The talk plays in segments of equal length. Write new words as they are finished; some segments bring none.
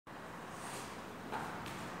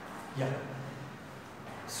Yeah.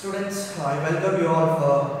 Students, I welcome you all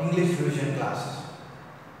for English revision classes.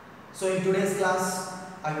 So in today's class,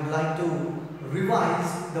 I would like to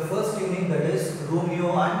revise the first unit, that is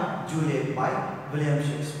Romeo and Juliet by William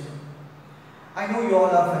Shakespeare. I know you all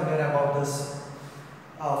are familiar about this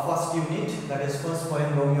first unit, that is first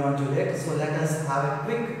poem Romeo and Juliet. So let us have a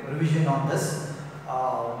quick revision on this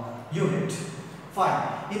unit.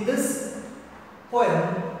 Fine. In this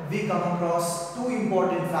poem, we come across two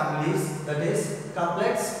important families, that is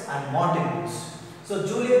couplets and Montagues. So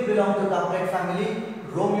Juliet belonged to couplet family,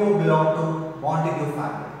 Romeo belonged to Montague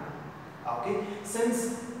family. Okay,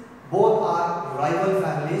 since both are rival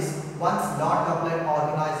families, once Lord Couplet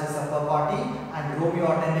organized a supper party and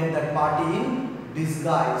Romeo attended that party in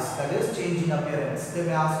disguise, that is change in appearance. They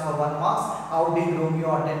may ask for 1 mark, how did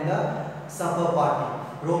Romeo attend the supper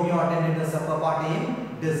party? Romeo attended the supper party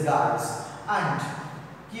in disguise, and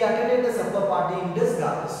he attended the supper party in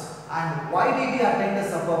disguise. And why did he attend the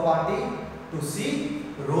supper party? To see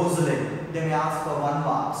Rosalind. They may ask for 1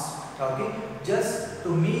 mark. Okay, just to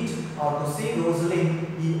meet or to see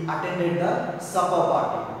Rosalind, he attended the supper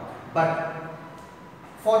party. But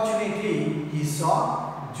fortunately, he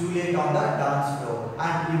saw Juliet on the dance floor,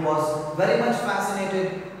 and he was very much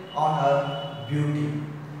fascinated on her beauty.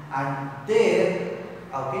 And there,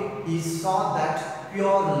 okay, he saw that pure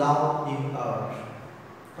love in her.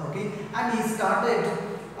 Okay, and he started,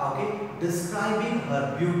 okay, describing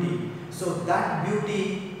her beauty. So that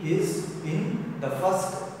beauty is in the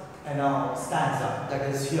first stanza, that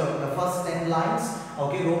is here, the first 10 lines.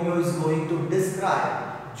 Okay, Romeo is going to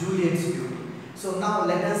describe Juliet's beauty. So now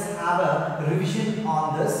let us have a revision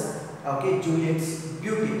on this, okay, Juliet's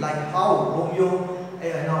beauty, like how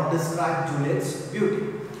Romeo described Juliet's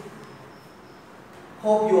beauty.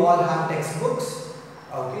 Hope you all have textbooks.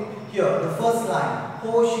 Okay, here the first line,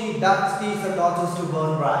 oh she does teach the torches to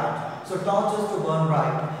burn bright. So torches to burn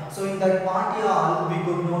bright. So in that party hall we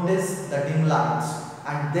could notice the dim lights,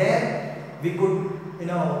 and there we could,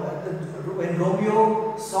 when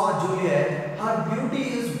Romeo saw Juliet, her beauty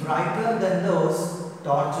is brighter than those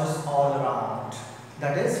torches all around.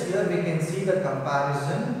 That is, here we can see the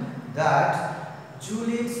comparison that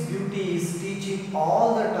Juliet's beauty is teaching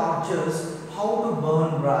all the torches how to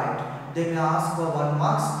burn bright. They may ask for 1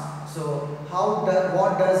 mark. So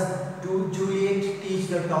what does Juliet teach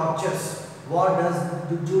the torches? What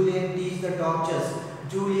does Juliet teach the torches?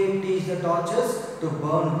 Juliet teach the torches to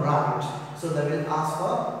burn bright. So they will ask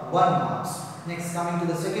for 1 mark. Next, coming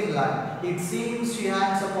to the second line, it seems she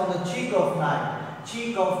hangs upon the cheek of night.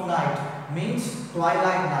 Cheek of night means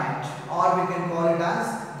twilight night, or we can call it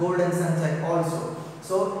as golden sunset also.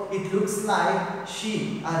 So it looks like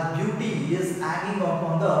her beauty is hanging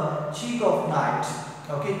upon the cheek of night.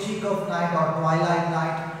 Okay, cheek of night or twilight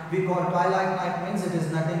night. We call twilight night means it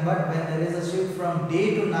is nothing but when there is a shift from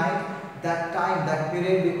day to night, that time, that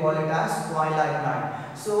period we call it as twilight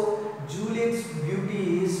night. So Juliet's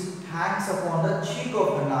beauty hangs upon the cheek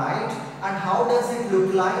of the night. And how does it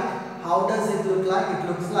look like? How does it look like? It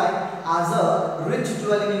looks like as a rich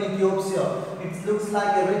jewel in Ethiopia. It looks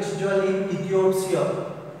like a rich jewel in Ethiopia,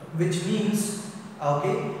 which means,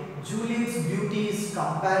 okay, Juliet's beauty is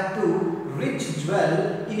compared to rich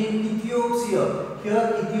jewel in Ethiopia.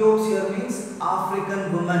 Here Ethiopia means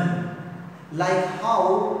African woman. Like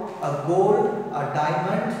how a gold, a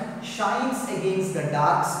diamond shines against the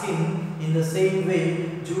dark skin, in the same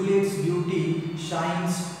way Juliet's beauty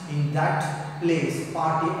shines in that place,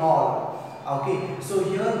 party hall. Okay, so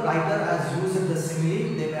here writer has used the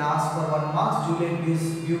simile. They may ask for 1 mark. Juliet's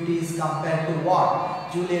beauty is compared to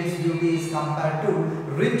what? Juliet's beauty is compared to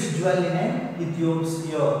rich jewel in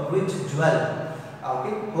Ethiopia. Rich jewel.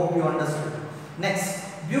 Okay, hope you understood.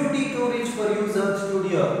 Next, beauty too rich for use, urge too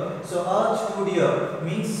dear. So urge too dear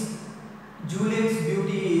means Juliet's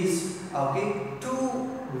beauty is, okay, too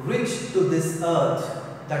rich to this earth.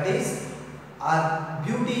 That is, our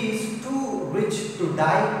beauty is too rich to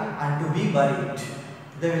die and to be buried.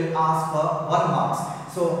 They will ask for 1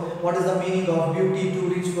 mark. So what is the meaning of beauty too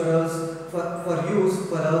rich for us, for use,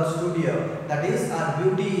 for urge too dear? That is, our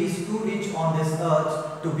beauty is too rich on this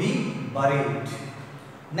earth to be buried.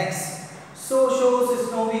 Next, so shows a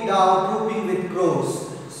snowy dove trooping with crows.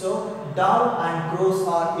 So dove and crows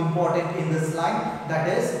are important in this line. That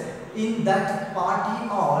is, in that party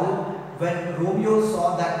hall, when Romeo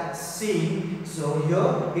saw that scene, so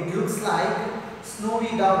here it looks like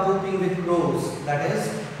snowy dove trooping with crows. That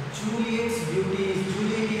is, Juliet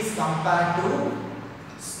is compared to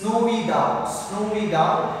snowy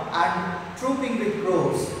dove and trooping with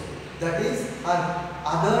crows. That is, her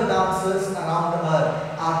other dancers around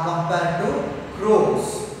her are compared to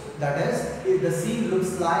crows. That is, if the scene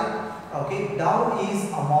looks like, okay, dove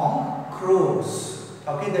is among crows.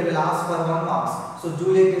 Okay, they will ask for 1 mark. So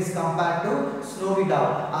Juliet is compared to snowy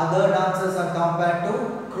dove. Other dancers are compared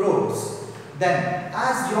to crows. Then,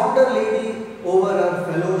 as yonder lady over her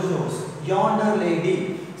fellow shows, yonder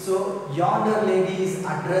lady. So yonder lady is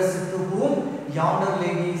addressed to whom? Yonder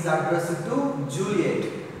lady is addressed to Juliet.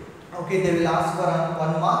 Okay, they will ask for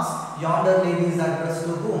 1 marks. Yonder lady is addressed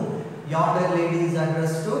to whom? Yonder lady is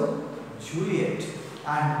addressed to Juliet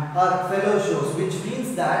and her fellow shows, which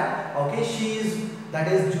means that, okay,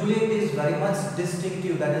 that is, Juliet is very much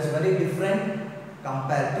distinctive, that is very different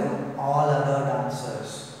compared to all other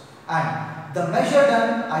dancers. And the measure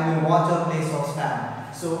done, I will watch her place of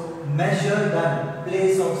stand. So measure done,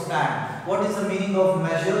 place of stand. What is the meaning of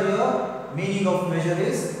measure here? Meaning of measure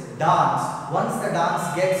is dance. Once the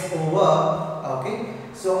dance gets over, okay,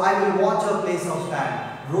 so I will watch her place of stand.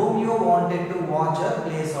 Romeo wanted to watch her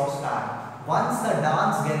place of stand. Once the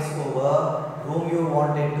dance gets over, Romeo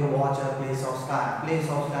wanted to watch her place of stand. Place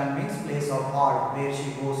of stand means place of halt, where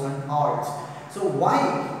she goes and halts. So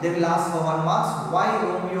why, they will ask for 1 marks, why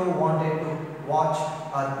Romeo wanted to watch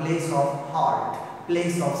her place of halt,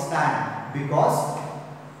 place of stand? Because,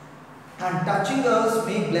 and touching hers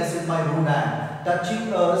make blessed my rude hand. Touching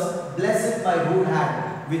hers blessed my rude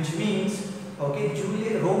hand, which means, okay,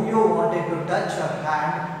 Romeo wanted to touch her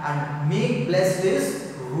hand and make blessed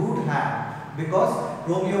his rude hand. Because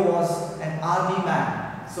Romeo was an army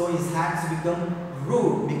man, so his hands became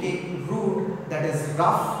rude, that is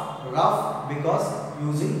rough because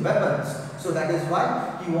using weapons. So that is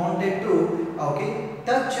why he wanted to, okay,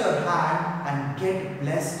 touch her hand and get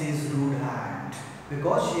blessed his rude hand,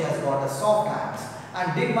 because she has got a soft hands.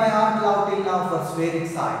 And did my heart love till now for swearing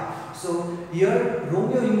side. So here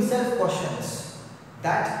Romeo himself questions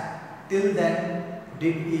that till then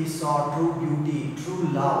did he saw true beauty, true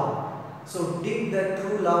love. So did the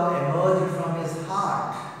true love emerge from his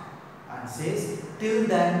heart? And says, till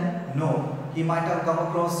then, no. He might have come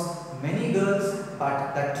across many girls,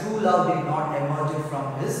 but the true love did not emerge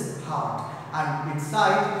from his heart. And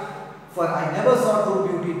inside, for I never saw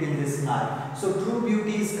true beauty till this night. So true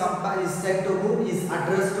beauty is said to whom? Is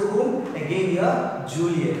addressed to whom? Again here,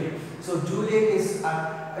 Juliet. So Juliet is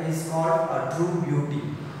called a true beauty.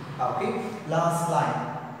 Okay, last line.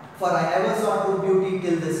 For I never saw true beauty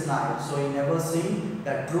till this night. So he never seen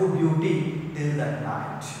the true beauty till that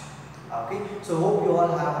night. Okay, so hope you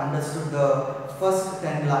all have understood the first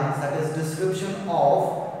 10 lines, that is description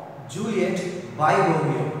of Juliet by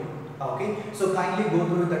Romeo. Okay, so kindly go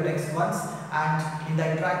through the text once, and in the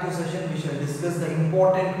interactive session we shall discuss the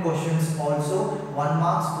important questions also, 1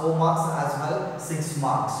 marks, 4 marks as well, 6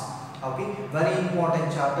 marks. Okay, very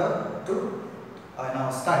important chapter to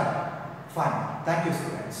now study. Fine. Thank you,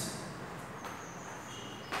 students.